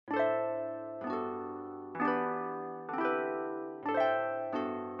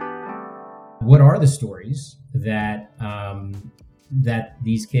what are the stories that that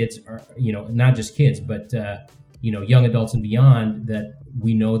these kids are, not just kids, but young adults and beyond, that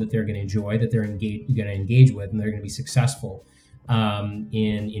we know that they're going to enjoy, that they're going to engage with, and they're going to be successful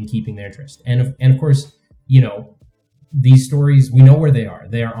in keeping their interest. And of course, these stories, we know where they are.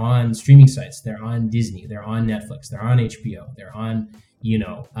 They are on streaming sites. They're on Disney. They're on Netflix. They're on HBO. They're on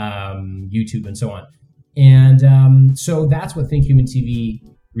YouTube and so on. And so that's what Think Human TV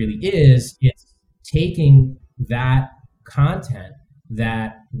really is. It's taking that content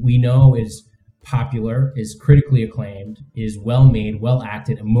that we know is popular, is critically acclaimed, is well made, well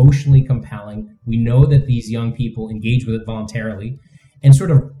acted, emotionally compelling. We know that these young people engage with it voluntarily, and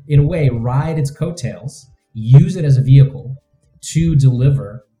sort of, in a way, ride its coattails, use it as a vehicle to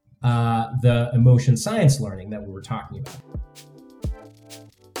deliver the emotion science learning that we were talking about.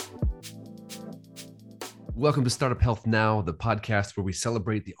 Welcome to Startup Health Now, the podcast where we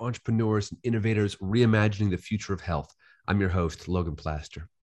celebrate the entrepreneurs and innovators reimagining the future of health. I'm your host, Logan Plaster.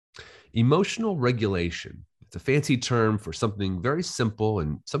 Emotional regulation. It's a fancy term for something very simple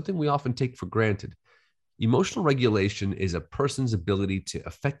and something we often take for granted. Emotional regulation is a person's ability to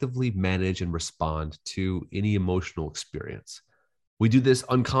effectively manage and respond to any emotional experience. We do this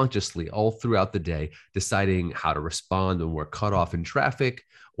unconsciously all throughout the day, deciding how to respond when we're cut off in traffic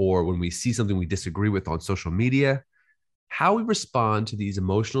or when we see something we disagree with on social media. How we respond to these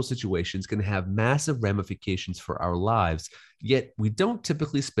emotional situations can have massive ramifications for our lives, yet we don't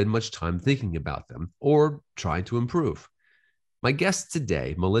typically spend much time thinking about them or trying to improve. My guests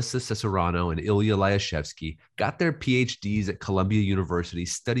today, Melissa Cesarano and Ilya Lyashevsky, got their PhDs at Columbia University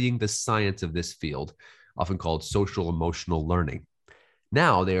studying the science of this field, often called social emotional learning.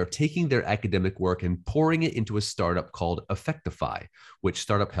 Now they are taking their academic work and pouring it into a startup called Effectify, which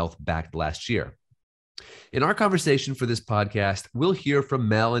Startup Health backed last year. In our conversation for this podcast, we'll hear from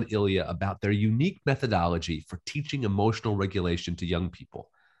Mel and Ilya about their unique methodology for teaching emotional regulation to young people.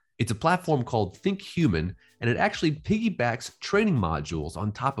 It's a platform called Think Human, and it actually piggybacks training modules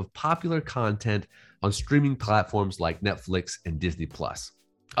on top of popular content on streaming platforms like Netflix and Disney+.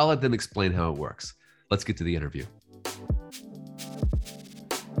 I'll let them explain how it works. Let's get to the interview.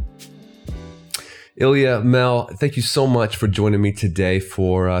 Ilya, Mel, thank you so much for joining me today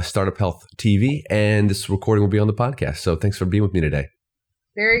for Startup Health TV, and this recording will be on the podcast. So thanks for being with me today.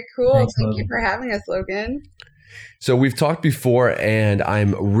 Very cool. Thanks, Thank you for having us, Logan. So we've talked before, and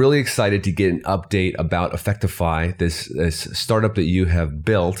I'm really excited to get an update about Effectify, this startup that you have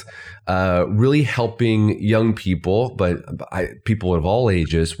built, really helping young people, but people of all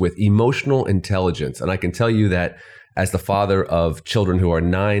ages with emotional intelligence. And I can tell you that as the father of children who are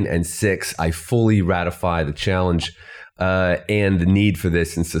 9 and 6, I fully ratify the challenge and the need for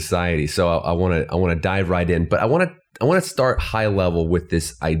this in society. So I want to dive right in, but I want to start high level with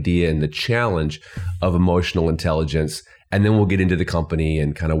this idea and the challenge of emotional intelligence, and then we'll get into the company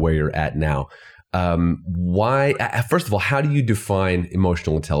and kind of where you're at now. First of all, how do you define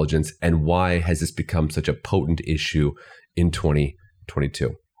emotional intelligence, and why has this become such a potent issue in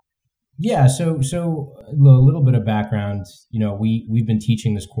 2022? Yeah, so a little bit of background. We've been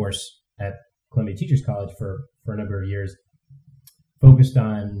teaching this course at Columbia Teachers College for a number of years, focused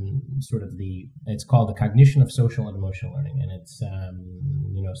on sort of it's called the cognition of social and emotional learning, and it's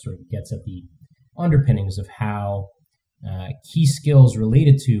sort of gets at the underpinnings of how key skills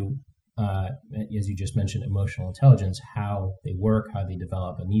related to, as you just mentioned, emotional intelligence, how they work, how they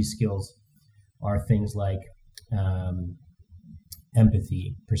develop, and these skills are things like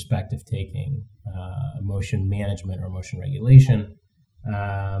empathy, perspective taking, emotion management or emotion regulation.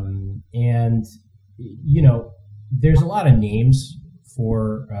 And, there's a lot of names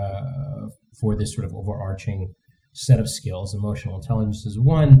for this sort of overarching set of skills. Emotional intelligence is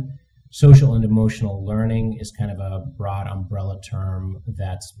one. Social and emotional learning is kind of a broad umbrella term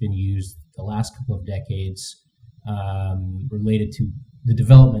that's been used the last couple of decades, related to the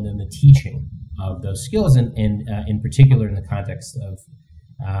development and the teaching of those skills, and in particular in the context of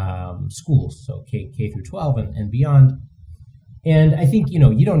schools, so K through 12 and beyond. And I think, you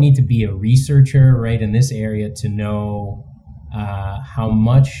don't need to be a researcher, right, in this area to know how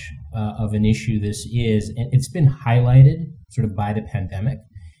much of an issue this is. And it's been highlighted sort of by the pandemic.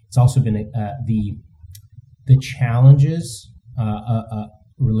 It's also been the challenges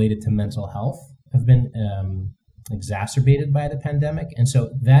related to mental health have been exacerbated by the pandemic. And so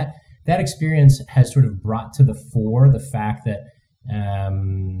that experience has sort of brought to the fore the fact that,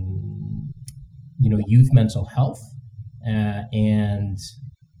 youth mental health and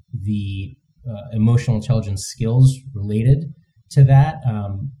the emotional intelligence skills related to that,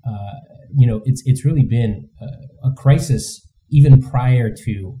 it's really been a crisis even prior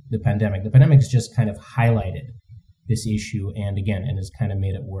to the pandemic. The pandemic has just kind of highlighted this issue, and has kind of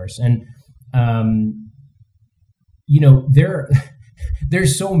made it worse. And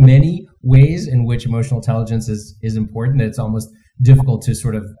there's so many ways in which emotional intelligence is important that it's almost difficult to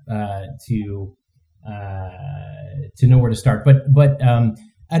sort of to know where to start. But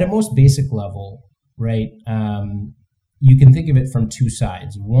at a most basic level, right? You can think of it from two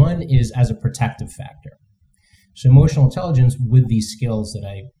sides. One is as a protective factor. So emotional intelligence, with these skills that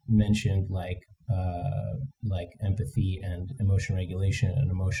I mentioned, like empathy and emotion regulation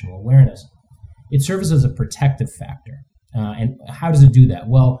and emotional awareness, it serves as a protective factor. And how does it do that?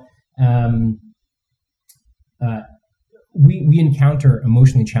 Well, we encounter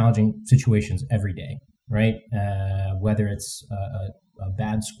emotionally challenging situations every day, right? Whether it's a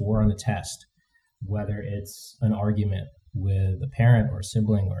bad score on the test, whether it's an argument with a parent or a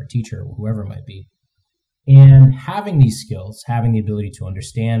sibling or a teacher or whoever it might be. And having these skills, having the ability to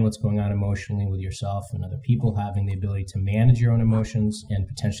understand what's going on emotionally with yourself and other people, having the ability to manage your own emotions and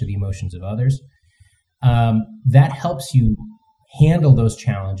potentially the emotions of others, that helps you handle those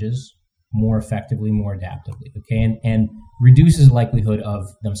challenges more effectively, more adaptively, okay? And reduces the likelihood of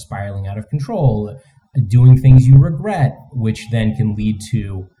them spiraling out of control, doing things you regret, which then can lead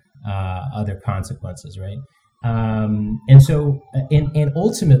to other consequences, right? And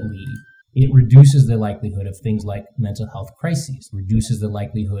ultimately, it reduces the likelihood of things like mental health crises, reduces the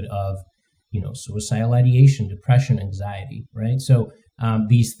likelihood of, suicidal ideation, depression, anxiety, right? So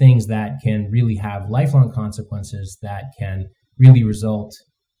these things that can really have lifelong consequences that can really result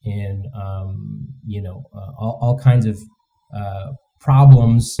in, all kinds of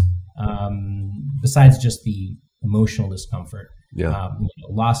problems besides just the emotional discomfort,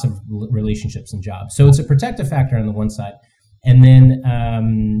 loss of relationships and jobs. So it's a protective factor on the one side. And then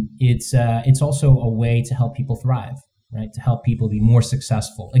it's also a way to help people thrive, right? To help people be more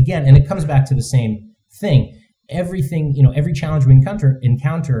successful. Again, and it comes back to the same thing. Everything, every challenge we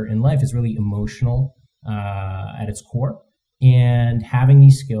encounter in life is really emotional at its core. And having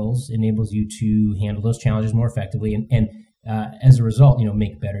these skills enables you to handle those challenges more effectively, and as a result,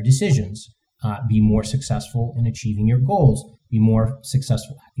 make better decisions, be more successful in achieving your goals, be more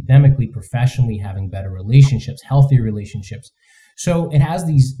successful academically, professionally, having better relationships, healthier relationships. So it has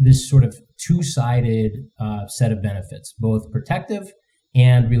this sort of two-sided set of benefits, both protective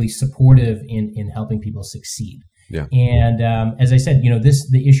and really supportive in helping people succeed. Yeah. And as I said,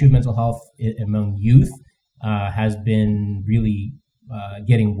 the issue of mental health among youth has been really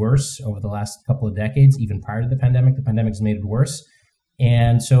getting worse over the last couple of decades, even prior to the pandemic. The pandemic has made it worse.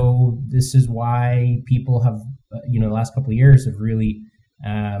 And so this is why people have, the last couple of years have really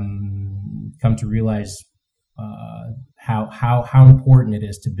come to realize how important it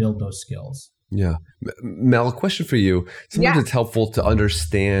is to build those skills. Yeah. Mel, a question for you. Sometimes it's helpful to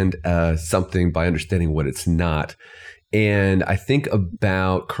understand something by understanding what it's not. And I think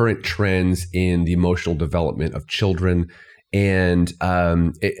about current trends in the emotional development of children. And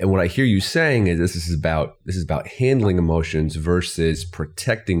what I hear you saying is this is about handling emotions versus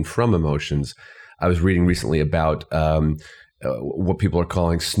protecting from emotions. I was reading recently about what people are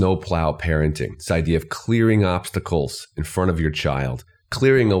calling snowplow parenting. This idea of clearing obstacles in front of your child,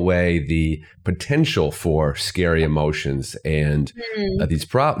 clearing away the potential for scary emotions and these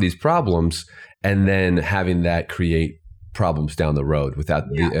problems, and then having that create problems down the road without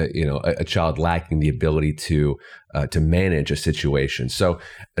a child lacking the ability to manage a situation. So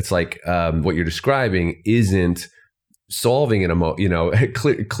it's like what you're describing isn't solving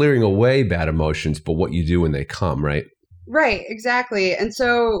clearing away bad emotions, but what you do when they come, right? Right, exactly. And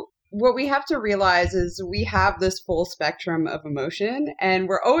so what we have to realize is we have this full spectrum of emotion, and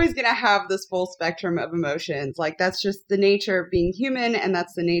we're always going to have this full spectrum of emotions. Like, that's just the nature of being human, and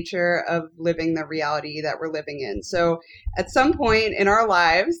that's the nature of living the reality that we're living in. So at some point in our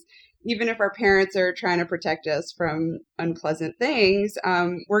lives, even if our parents are trying to protect us from unpleasant things,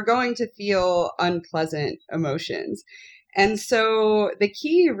 we're going to feel unpleasant emotions. And so the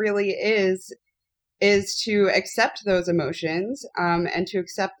key really is to accept those emotions and to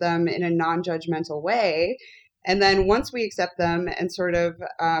accept them in a non-judgmental way. And then once we accept them and sort of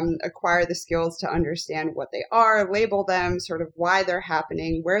acquire the skills to understand what they are, label them, sort of why they're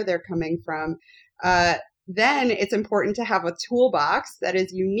happening, where they're coming from, then it's important to have a toolbox that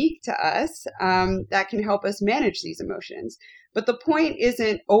is unique to us that can help us manage these emotions. But the point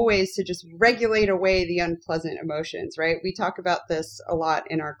isn't always to just regulate away the unpleasant emotions, right? We talk about this a lot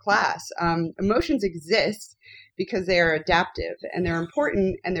in our class. Emotions exist because they are adaptive and they're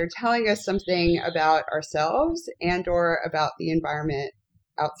important, and they're telling us something about ourselves and or about the environment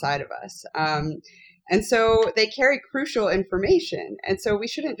outside of us. And so they carry crucial information. And so we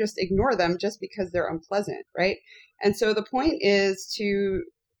shouldn't just ignore them just because they're unpleasant, right? And so the point is to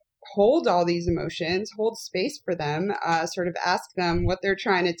hold all these emotions, hold space for them, sort of ask them what they're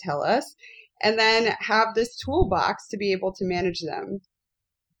trying to tell us, and then have this toolbox to be able to manage them.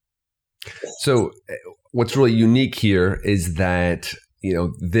 So what's really unique here is that,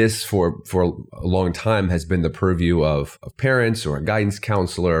 this for a long time has been the purview of parents or a guidance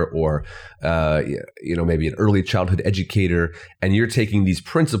counselor or, maybe an early childhood educator. And you're taking these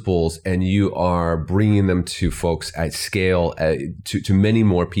principles and you are bringing them to folks at scale, to many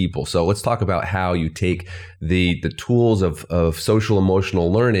more people. So let's talk about how you take the tools of social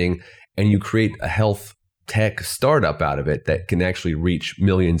emotional learning and you create a health tech startup out of it that can actually reach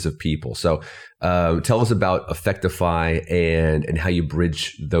millions of people. So tell us about Effectify and how you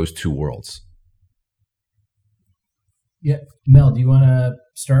bridge those two worlds. Yeah. Mel, do you want to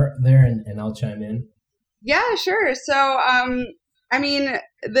start there and I'll chime in? Yeah, sure. So,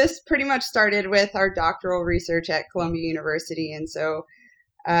 this pretty much started with our doctoral research at Columbia University. And so,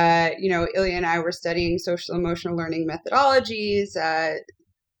 Ilya and I were studying social emotional learning methodologies,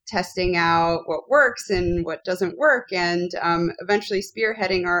 testing out what works and what doesn't work, and eventually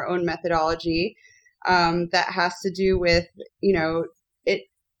spearheading our own methodology that has to do with, it.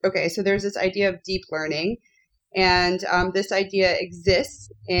 Okay, so there's this idea of deep learning, and this idea exists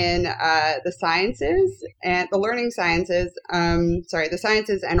in the sciences and the learning sciences, the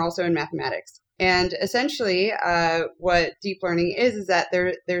sciences and also in mathematics. And essentially what deep learning is that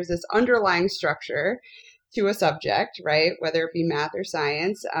there's this underlying structure to a subject, right, whether it be math or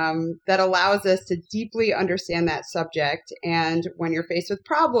science, that allows us to deeply understand that subject. And when you're faced with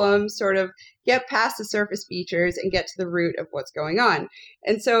problems, sort of get past the surface features and get to the root of what's going on.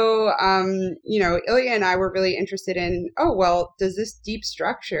 And so, Ilya and I were really interested in, does this deep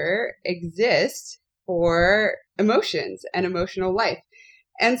structure exist for emotions and emotional life?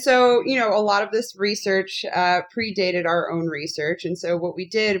 And so, a lot of this research predated our own research. And so what we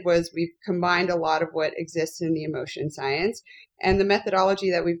did was we've combined a lot of what exists in the emotion science. And the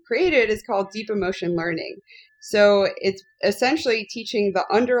methodology that we've created is called deep emotion learning. So it's essentially teaching the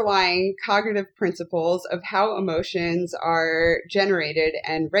underlying cognitive principles of how emotions are generated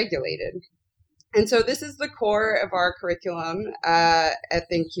and regulated. And so this is the core of our curriculum at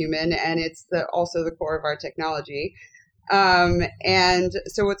ThinkHuman, and it's also the core of our technology. And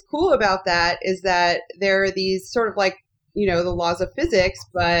so what's cool about that is that there are these sort of like, the laws of physics,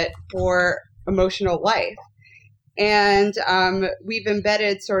 but for emotional life. And we've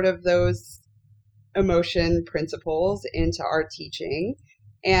embedded sort of those emotion principles into our teaching.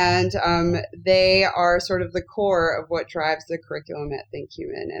 And they are sort of the core of what drives the curriculum at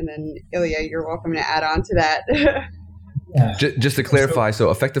ThinkHuman. And then, Ilya, you're welcome to add on to that. Yeah. Just to clarify,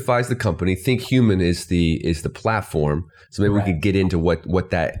 so Effectify is the company, ThinkHuman is the platform. So maybe we could get into what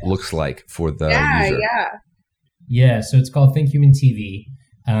that looks like for the user. Yeah. So it's called ThinkHuman TV,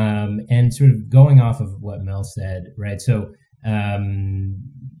 and sort of going off of what Mel said, right? So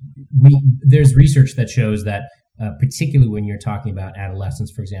there's research that shows that particularly when you're talking about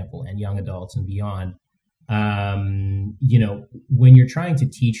adolescents, for example, and young adults and beyond, when you're trying to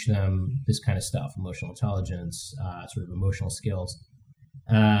teach them this kind of stuff, emotional intelligence, sort of emotional skills,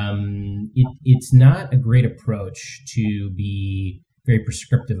 it's not a great approach to be very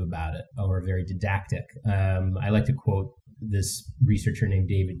prescriptive about it or very didactic. I like to quote this researcher named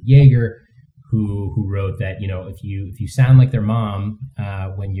David Yeager, who wrote that, if you sound like their mom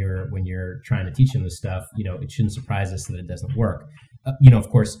when you're trying to teach them this stuff, it shouldn't surprise us that it doesn't work. Of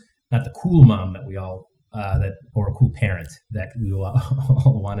course, not the cool mom that we all or a cool parent that we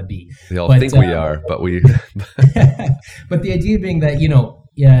all want to be. We all think we are, but we. But the idea being that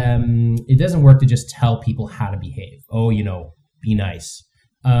it doesn't work to just tell people how to behave. Be nice.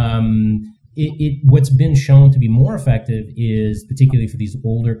 What's been shown to be more effective is, particularly for these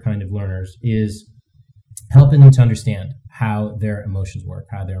older kind of learners, is helping them to understand how their emotions work,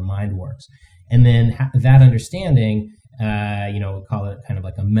 how their mind works, and then that understanding. Call it kind of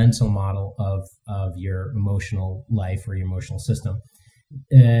like a mental model of your emotional life or your emotional system.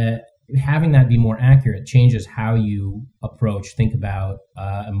 Having that be more accurate changes how you think about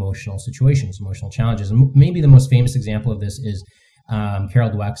emotional situations, emotional challenges. And maybe the most famous example of this is Carol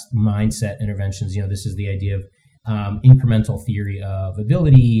Dweck's mindset interventions. This is the idea of incremental theory of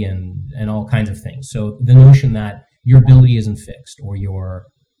ability and all kinds of things. So the notion that your ability isn't fixed or your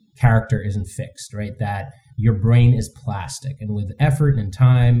character isn't fixed, right? That your brain is plastic, and with effort and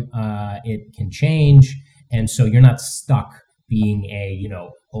time, it can change. And so you're not stuck being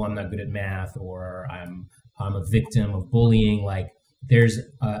I'm not good at math, or I'm a victim of bullying. Like there's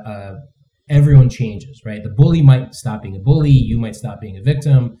everyone changes, right? The bully might stop being a bully. You might stop being a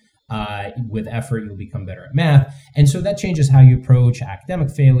victim. With effort, you'll become better at math. And so that changes how you approach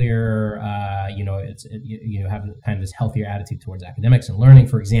academic failure. You have kind of this healthier attitude towards academics and learning,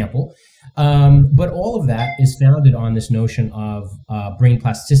 for example. But all of that is founded on this notion of brain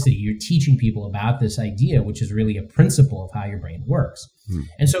plasticity. You're teaching people about this idea, which is really a principle of how your brain works.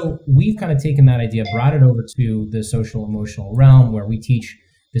 And so we've kind of taken that idea, brought it over to the social emotional realm, where we teach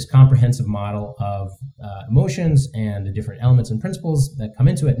this comprehensive model of emotions and the different elements and principles that come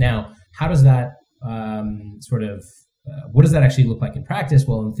into it. Now, how does that what does that actually look like in practice?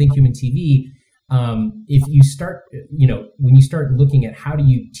 Well, in Think Human TV, if you start, when you start looking at how do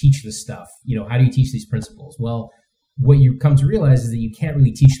you teach this stuff, how do you teach these principles? Well, what you come to realize is that you can't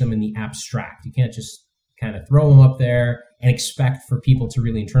really teach them in the abstract. You can't just kind of throw them up there and expect for people to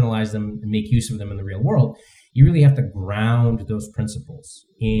really internalize them and make use of them in the real world. You really have to ground those principles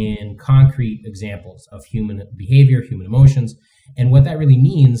in concrete examples of human behavior, human emotions. And what that really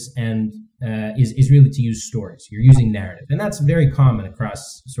means is really to use stories. You're using narrative. And that's very common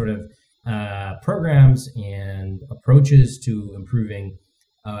across sort of programs and approaches to improving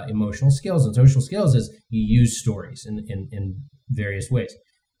emotional skills and social skills, is you use stories in various ways.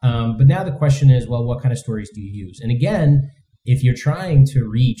 But now the question is, well, what kind of stories do you use? And again, if you're trying to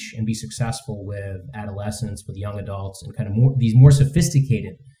reach and be successful with adolescents, with young adults, and kind of these more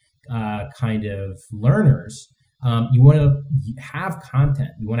sophisticated kind of learners, you want to have content.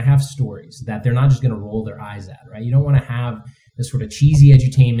 You want to have stories that they're not just going to roll their eyes at, right? You don't want to have this sort of cheesy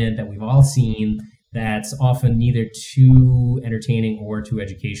edutainment that we've all seen that's often neither too entertaining or too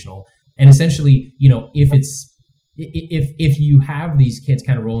educational. And essentially, if you have these kids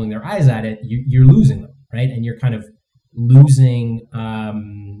kind of rolling their eyes at it, you're losing them, right? And you're kind of losing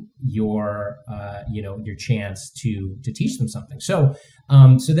your chance to teach them something. So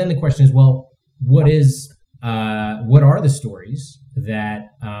then the question is, well, what are the stories that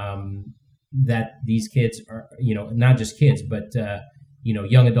these kids are, not just kids, but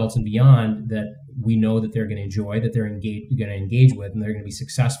young adults and beyond, that we know that they're going to enjoy, that they're going to engage with, and they're going to be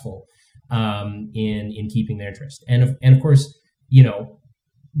successful in keeping their interest. And of course,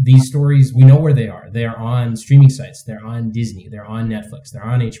 these stories, we know where they are. They are on streaming sites. They're on Disney. They're on Netflix. They're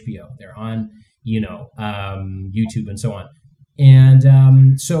on HBO. They're on, YouTube and so on.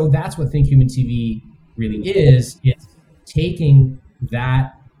 And so that's what Think Human TV really is. It's taking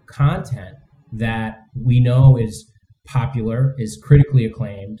that content that we know is popular, is critically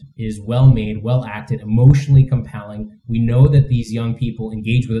acclaimed, is well-made, well-acted, emotionally compelling. We know that these young people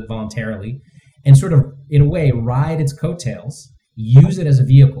engage with it voluntarily, and sort of, in a way, ride its coattails, use it as a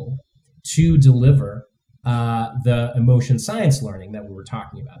vehicle to deliver the emotion science learning that we were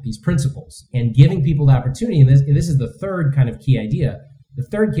talking about, these principles, and giving people the opportunity. And this is the third kind of key idea. The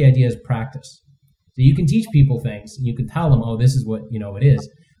third key idea is practice. So you can teach people things, you can tell them, oh, this is what it is.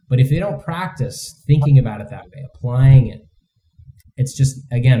 But if they don't practice thinking about it that way, applying it, it's just,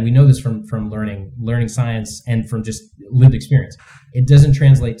 again, we know this from learning science and from just lived experience. It doesn't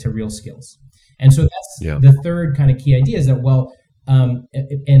translate to real skills. And so that's the third kind of key idea, is that, well, and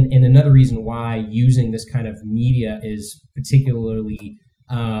another reason why using this kind of media is particularly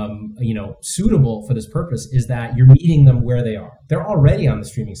suitable for this purpose is that you're meeting them where they are. They're already on the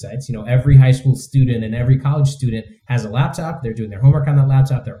streaming sites. Every high school student and every college student has a laptop. They're doing their homework on that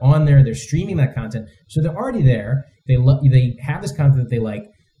laptop. They're on there. They're streaming that content. So they're already there. They have this content that they like.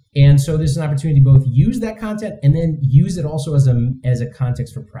 And so there's an opportunity to both use that content and then use it also as a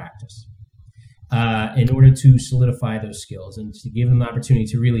context for practice. In order to solidify those skills and to give them the opportunity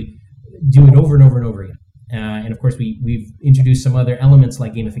to really do it over and over and over again. And of course, we've introduced some other elements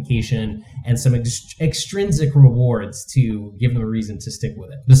like gamification and some extrinsic rewards to give them a reason to stick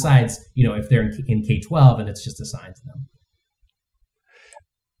with it. Besides, if they're in K-12 and it's just assigned to them.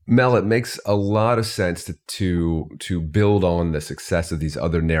 Mel, it makes a lot of sense to build on the success of these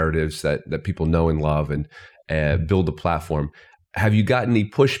other narratives that people know and love and build a platform. Have you gotten any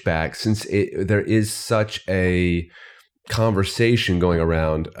pushback, since there is such a conversation going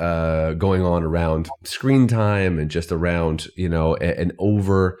on around screen time and just around an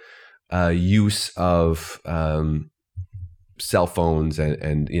over use of cell phones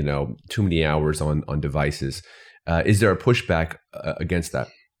and too many hours on devices? Is there a pushback against that?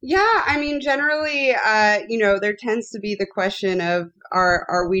 Yeah, I mean, generally, there tends to be the question of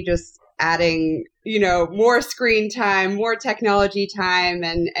are we just adding more screen time, more technology time,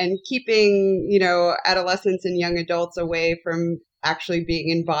 and keeping adolescents and young adults away from actually being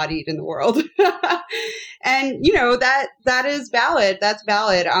embodied in the world. And that is valid. That's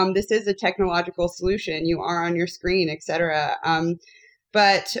valid. This is a technological solution. You are on your screen, etc.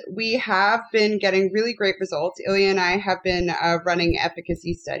 But we have been getting really great results. Ilya and I have been running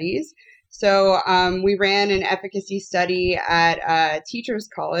efficacy studies. So we ran an efficacy study at Teachers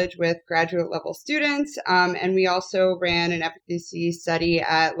College with graduate level students, and we also ran an efficacy study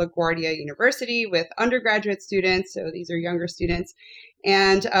at LaGuardia University with undergraduate students. So these are younger students.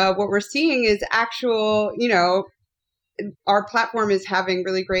 And what we're seeing is actual, our platform is having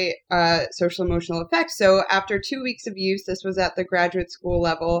really great social emotional effects. So after 2 weeks of use, this was at the graduate school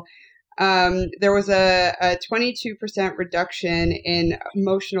level, there was a 22% reduction in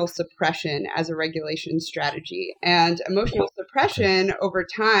emotional suppression as a regulation strategy. And emotional suppression over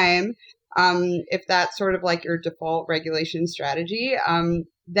time, if that's sort of like your default regulation strategy,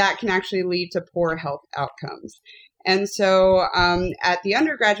 that can actually lead to poor health outcomes. And so at the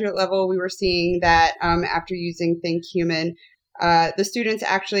undergraduate level, we were seeing that after using Think Human, the students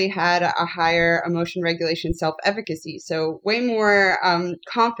actually had a higher emotion regulation self-efficacy, so way more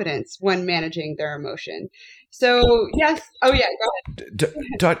confidence when managing their emotion. So yes, oh yeah, go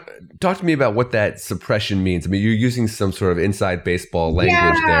ahead. Talk to me about what that suppression means. I mean, you're using some sort of inside baseball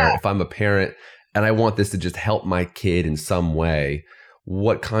language there. If I'm a parent and I want this to just help my kid in some way,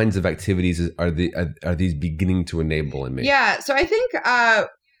 what kinds of activities are these beginning to enable in me? Yeah, so I think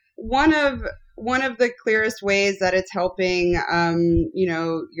one of the clearest ways that it's helping,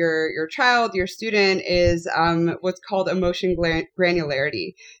 your child, your student, is what's called emotion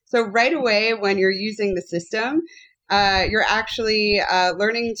granularity. So right away, when you're using the system, you're actually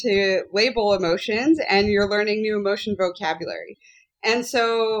learning to label emotions, and you're learning new emotion vocabulary. And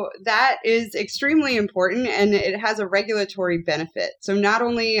so that is extremely important, and it has a regulatory benefit. So not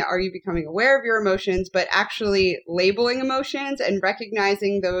only are you becoming aware of your emotions, but actually labeling emotions and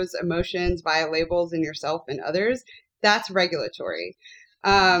recognizing those emotions via labels in yourself and others, that's regulatory.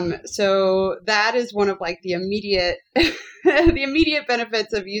 So that is one of like the immediate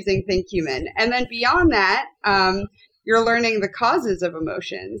benefits of using Think Human. And then beyond that, you're learning the causes of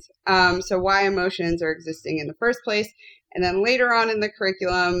emotions. So why emotions are existing in the first place. And then later on in the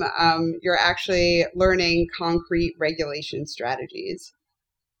curriculum, you're actually learning concrete regulation strategies.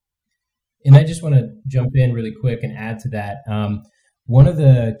 And I just want to jump in really quick and add to that. One of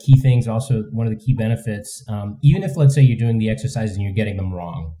the key things, also one of the key benefits, even if, let's say, you're doing the exercises and you're getting them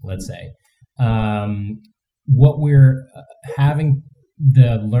wrong, let's say, what we're having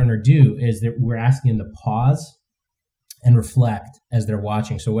the learner do is that we're asking them to pause and reflect as they're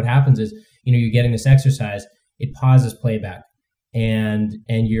watching. So what happens is, you're getting this exercise, it pauses playback, and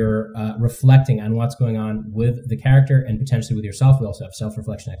you're reflecting on what's going on with the character and potentially with yourself. We also have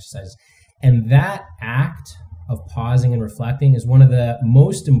self-reflection exercises. And that act of pausing and reflecting is one of the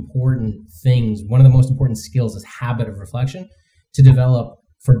most important things, one of the most important skills, is habit of reflection, to develop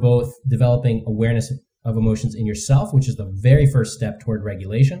for both developing awareness of emotions in yourself, which is the very first step toward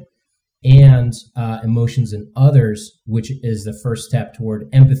regulation, and emotions in others, which is the first step toward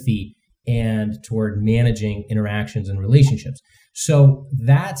empathy and toward managing interactions and relationships. So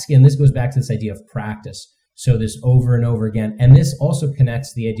that's, again, this goes back to this idea of practice. So this over and over again. And this also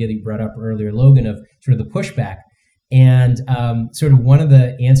connects to the idea that you brought up earlier, Logan, of sort of the pushback. And sort of one of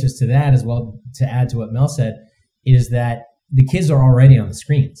the answers to that as well, to add to what Mel said, is that the kids are already on the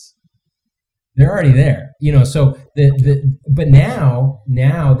screens. They're already there, so but now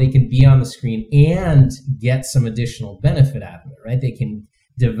they can be on the screen and get some additional benefit out of it, right? They can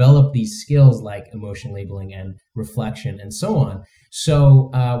develop these skills like emotion labeling and reflection and so on. So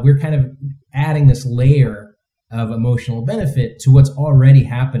we're kind of adding this layer of emotional benefit to what's already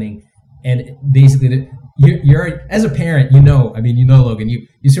happening. And basically, you're as a parent, Logan, you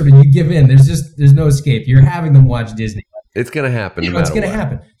give in. There's no escape. You're having them watch Disney. It's going to happen. It's going to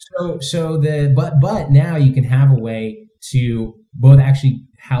happen. But now you can have a way to both actually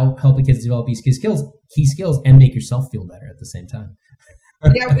help the kids develop these key skills, and make yourself feel better at the same time.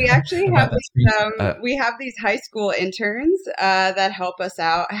 Yeah, we actually have we have these high school interns that help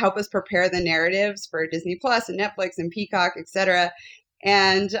us prepare the narratives for Disney Plus and Netflix and Peacock, etc.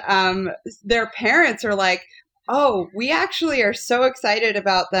 And their parents are like, "Oh, we actually are so excited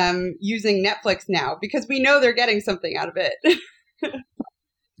about them using Netflix now because we know they're getting something out of it."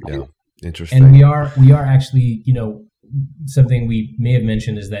 Yeah, interesting. And we are actually, something we may have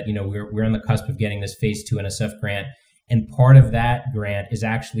mentioned is that we're on the cusp of getting this Phase 2 NSF grant. And part of that grant is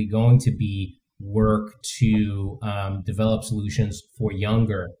actually going to be work to develop solutions for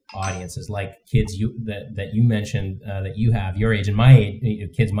younger audiences, like kids that you mentioned, that you have your age and my age,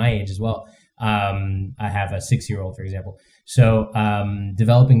 kids my age as well. I have a 6-year-old, for example. So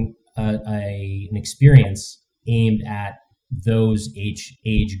developing an experience aimed at those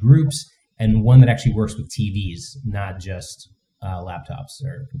age groups, and one that actually works with TVs, not just laptops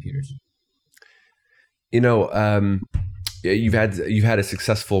or computers. You've had a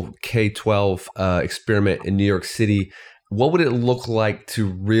successful K-12 experiment in New York City. What would it look like to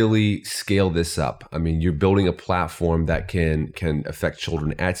really scale this up? I mean, you're building a platform that can affect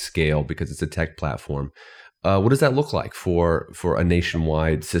children at scale because it's a tech platform. What does that look like for a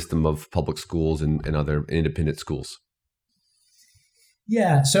nationwide system of public schools and other independent schools?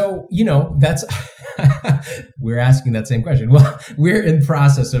 Yeah, so that's we're asking that same question. Well, we're in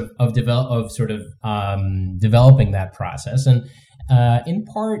process of developing that process, and in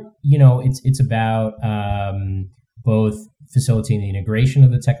part, it's about both facilitating the integration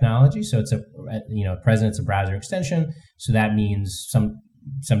of the technology. So it's present, it's a browser extension. So that means some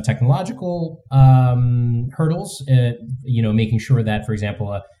technological hurdles. Making sure that, for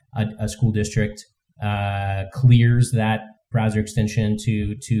example, a school district clears that browser extension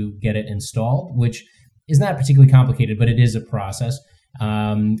to get it installed, which is not particularly complicated, but it is a process.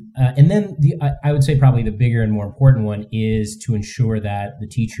 And then I would say probably the bigger and more important one is to ensure that the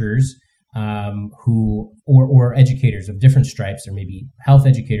teachers or educators of different stripes, or maybe health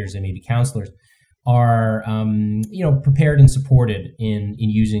educators and maybe counselors, are prepared and supported in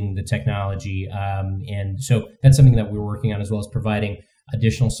using the technology. And so that's something that we're working on, as well as providing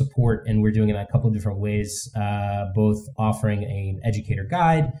additional support, and we're doing it in a couple of different ways, both offering an educator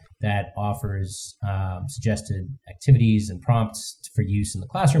guide that offers suggested activities and prompts for use in the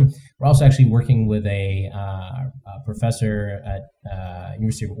classroom. We're also actually working with a professor at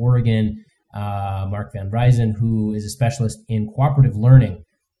University of Oregon, Mark Van Ryzen, who is a specialist in cooperative learning,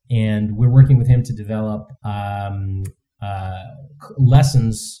 and we're working with him to develop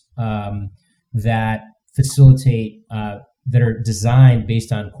lessons that facilitate that are designed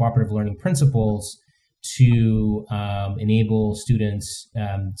based on cooperative learning principles to enable students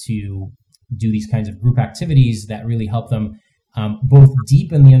to do these kinds of group activities that really help them both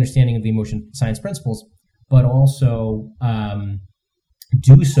deepen the understanding of the emotion science principles, but also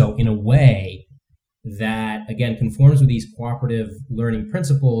do so in a way that, again, conforms with these cooperative learning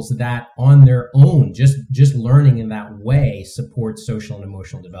principles that on their own, just learning in that way, supports social and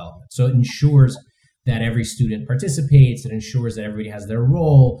emotional development. So it ensures that every student participates. It ensures that everybody has their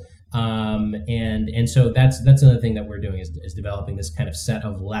role, and so that's another thing that we're doing is developing this kind of set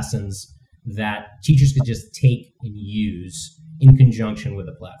of lessons that teachers could just take and use in conjunction with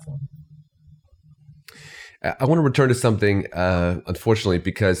the platform. I want to return to something, unfortunately,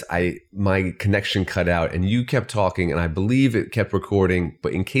 because my connection cut out and you kept talking and I believe it kept recording,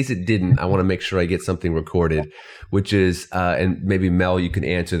 but in case it didn't, I want to make sure I get something recorded, which is, and maybe Mel, you can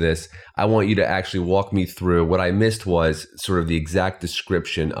answer this. I want you to actually walk me through what I missed was sort of the exact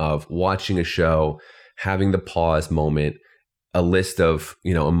description of watching a show, having the pause moment, a list of,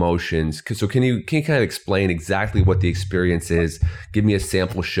 emotions. So can you kind of explain exactly what the experience is? Give me a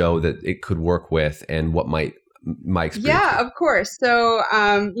sample show that it could work with and what my experience. Yeah, of course. So,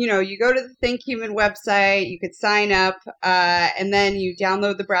 you go to the Think Human website, you could sign up, and then you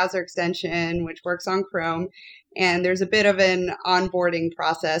download the browser extension, which works on Chrome. And there's a bit of an onboarding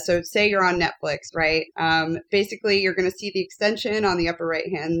process. So say you're on Netflix, right? Basically, you're going to see the extension on the upper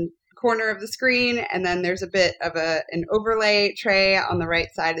right-hand corner of the screen, and then there's a bit of an overlay tray on the right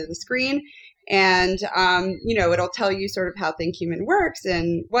side of the screen, and it'll tell you sort of how Think Human works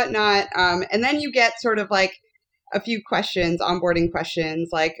and whatnot, and then you get sort of like a few questions, onboarding questions,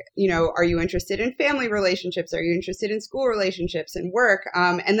 like, are you interested in family relationships? Are you interested in school relationships and work?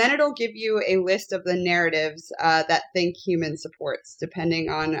 And then it'll give you a list of the narratives that Think Human supports, depending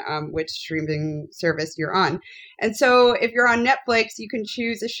on which streaming service you're on. And so if you're on Netflix, you can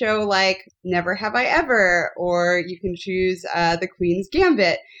choose a show like Never Have I Ever, or you can choose The Queen's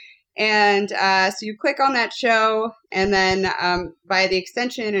Gambit. And so you click on that show, and then via the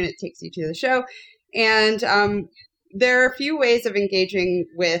extension, and it takes you to the show. And there are a few ways of engaging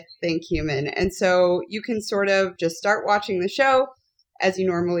with Think Human. And so you can sort of just start watching the show as you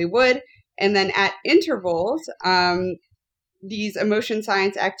normally would. And then at intervals, these emotion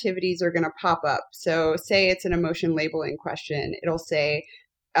science activities are going to pop up. So say it's an emotion labeling question. It'll say,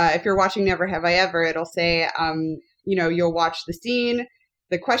 if you're watching Never Have I Ever, it'll say, you'll watch the scene.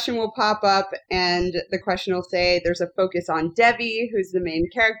 The question will pop up, and the question will say there's a focus on Debbie, who's the main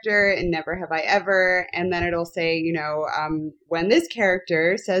character in Never Have I Ever. And then it'll say, when this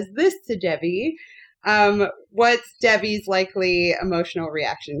character says this to Debbie, what's Debbie's likely emotional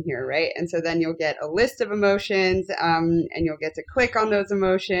reaction here, right? And so then you'll get a list of emotions, and you'll get to click on those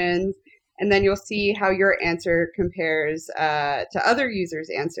emotions, and then you'll see how your answer compares to other users'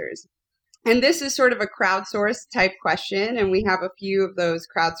 answers. And this is sort of a crowdsourced type question, and we have a few of those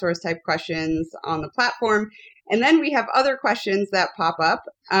crowdsourced type questions on the platform. And then we have other questions that pop up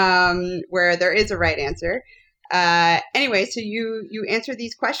where there is a right answer. Anyway, so you answer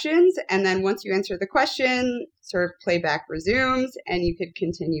these questions, and then once you answer the question, sort of playback resumes, and you could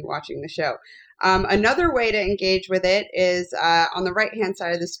continue watching the show. Another way to engage with it is on the right-hand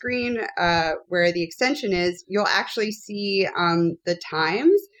side of the screen where the extension is, you'll actually see the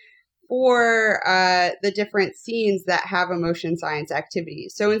times for the different scenes that have emotion science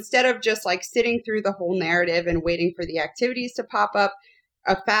activities. So instead of just like sitting through the whole narrative and waiting for the activities to pop up,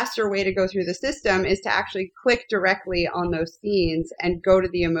 a faster way to go through the system is to actually click directly on those scenes and go to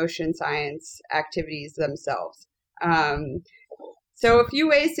the emotion science activities themselves. So a few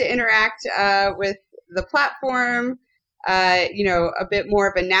ways to interact with the platform, a bit more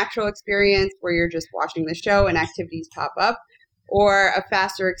of a natural experience where you're just watching the show and activities pop up, or a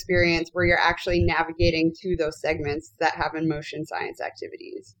faster experience where you're actually navigating to those segments that have emotion science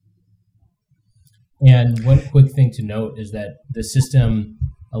activities. And one quick thing to note is that the system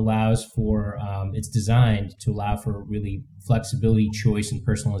allows for, it's designed to allow for really flexibility, choice, and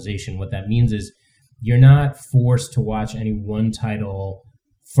personalization. What that means is you're not forced to watch any one title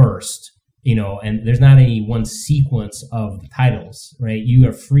first, and there's not any one sequence of titles, right? You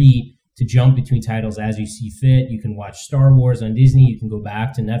are free to jump between titles as you see fit. You can watch Star Wars on Disney. You can go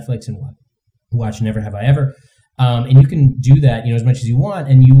back to Netflix and watch Never Have I Ever. And you can do that, as much as you want,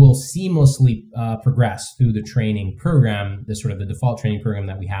 and you will seamlessly progress through the training program, the sort of the default training program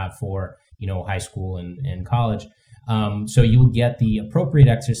that we have for, high school and college. So you will get the appropriate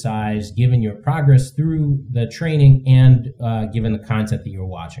exercise given your progress through the training and given the content that you're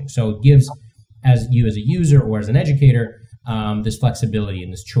watching. So it gives as a user or as an educator this flexibility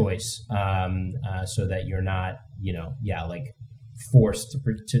and this choice so that you're not, forced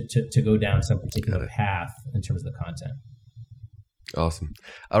to go down some particular path in terms of the content. Awesome.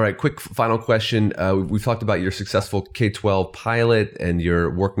 All right, quick final question. We've talked about your successful K-12 pilot, and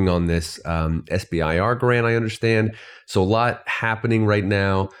you're working on this SBIR grant, I understand. So a lot happening right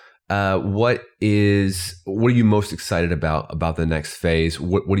now. What are you most excited about the next phase?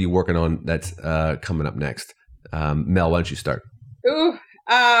 What are you working on that's coming up next? Mel, why don't you start? Ooh,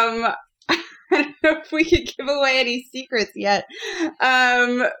 I don't know if we could give away any secrets yet.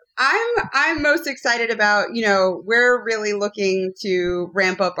 I'm most excited about, we're really looking to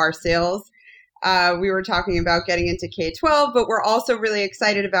ramp up our sales. We were talking about getting into K-12, but we're also really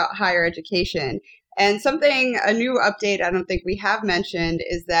excited about higher education. And a new update I don't think we have mentioned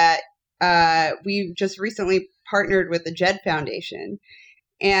is that we just recently partnered with the JED Foundation.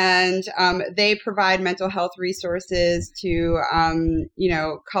 And they provide mental health resources to,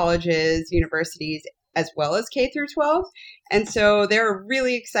 colleges, universities, as well as K through 12. And so they're a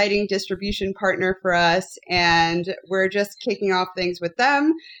really exciting distribution partner for us. And we're just kicking off things with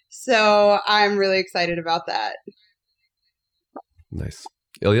them. So I'm really excited about that. Nice.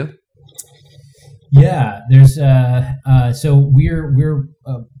 Ilya? Yeah, there's so we're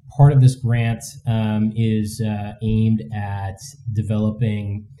part of this grant is aimed at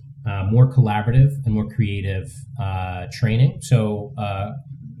developing more collaborative and more creative training. So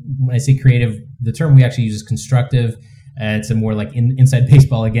when I say creative, the term we actually use is constructive. It's a more like inside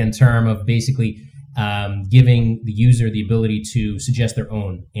baseball again term of basically giving the user the ability to suggest their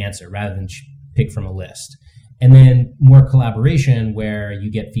own answer rather than pick from a list. And then more collaboration where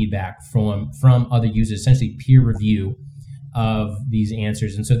you get feedback from other users, essentially peer review of these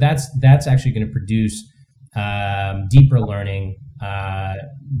answers. And so that's actually going to produce deeper learning,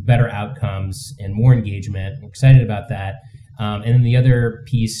 better outcomes, and more engagement. I'm excited about that. And then the other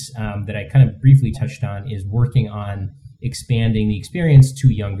piece that I kind of briefly touched on is working on expanding the experience to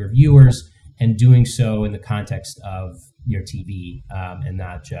younger viewers and doing so in the context of your TV and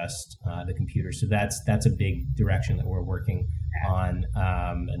not just the computer. So that's a big direction that we're working on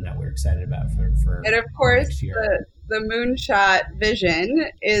and that we're excited about for and of course next year. The moonshot vision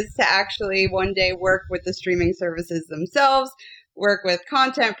is to actually one day work with the streaming services themselves, work with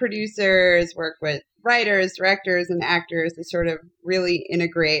content producers, work with writers, directors, and actors to sort of really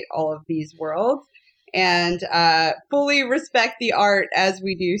integrate all of these worlds and fully respect the art as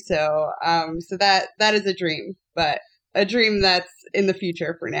we do so. So that is a dream, but a dream that's in the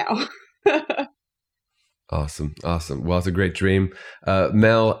future for now. Awesome. Well, it's a great dream.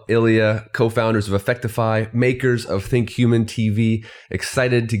 Mel, Ilya, co-founders of Effectify, makers of Think Human TV,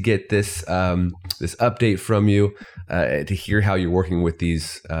 excited to get this this update from you, to hear how you're working with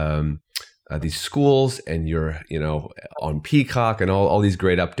these schools and you're on Peacock and all these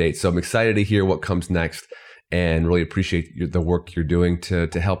great updates. So I'm excited to hear what comes next and really appreciate the work you're doing to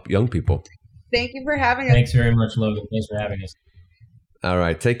help young people. Thank you for having us. Thanks very much, Logan. Thanks for having us. All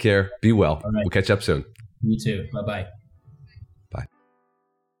right. Take care. Be well. All right. We'll catch up soon. You too. Bye-bye. Bye.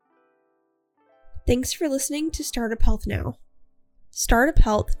 Thanks for listening to Startup Health Now. Startup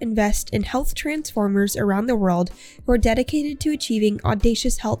Health invests in health transformers around the world who are dedicated to achieving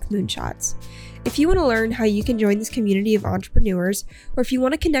audacious health moonshots. If you want to learn how you can join this community of entrepreneurs, or if you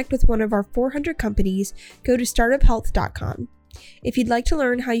want to connect with one of our 400 companies, go to startuphealth.com. If you'd like to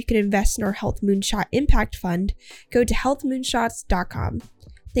learn how you can invest in our Health Moonshot Impact Fund, go to healthmoonshots.com.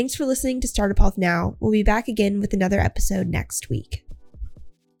 Thanks for listening to Startup Health Now. We'll be back again with another episode next week.